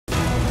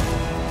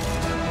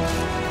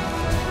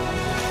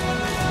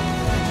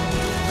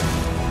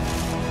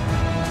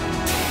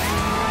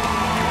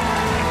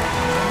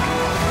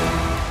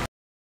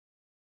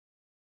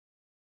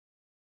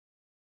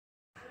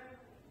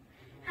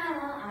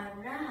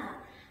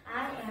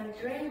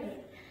dreaming.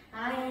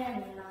 I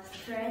am in a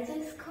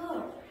strange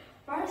school.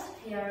 First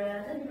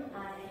period,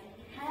 I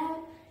have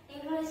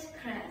English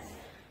class.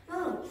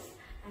 Oops,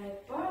 I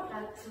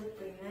forgot to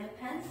bring my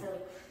pencil.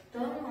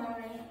 Don't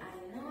worry,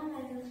 I know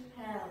how to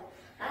spell.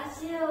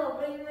 Ashio,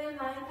 bring me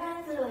my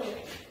pencil.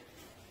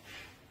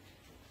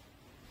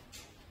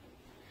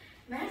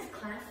 Math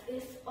class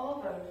is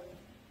over.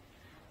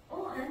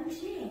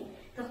 OMG,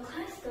 the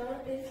class door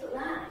is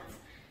locked.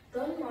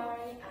 Don't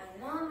worry, I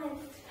know how to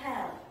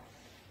spell.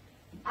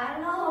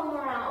 Hello,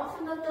 Homura,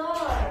 open the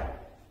door.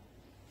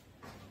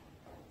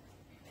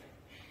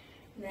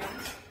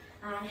 Next,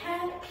 I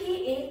have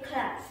PE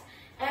class.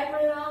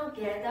 Everyone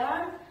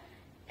gathered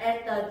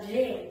at the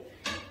gym.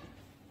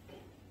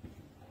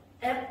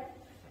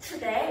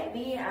 Today,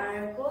 we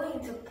are going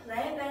to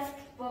play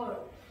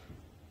basketball.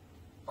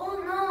 Oh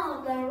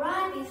no, the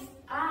rod is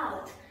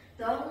out.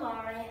 Don't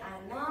worry, I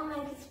know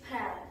how to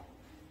spell.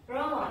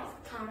 Rose,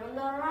 turn on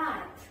the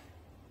right.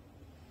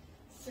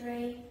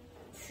 3,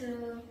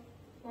 2,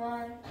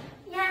 1.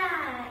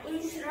 Yeah,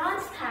 it's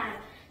lunchtime.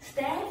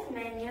 Today's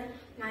menu,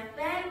 my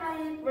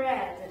favorite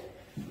bread.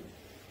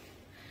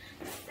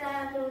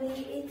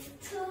 Sadly, it's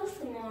too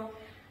small.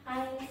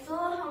 I'm so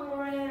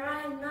hungry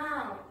right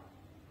now.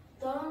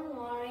 Don't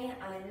worry,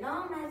 I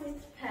know how to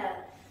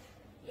spell.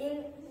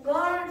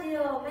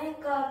 Ingordio, make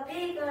it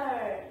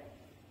bigger.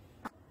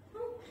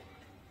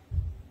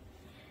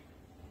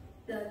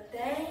 The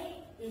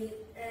day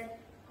at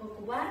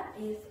Hogwarts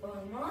is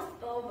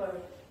almost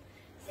over.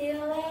 See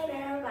you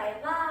later. Bye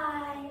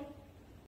bye.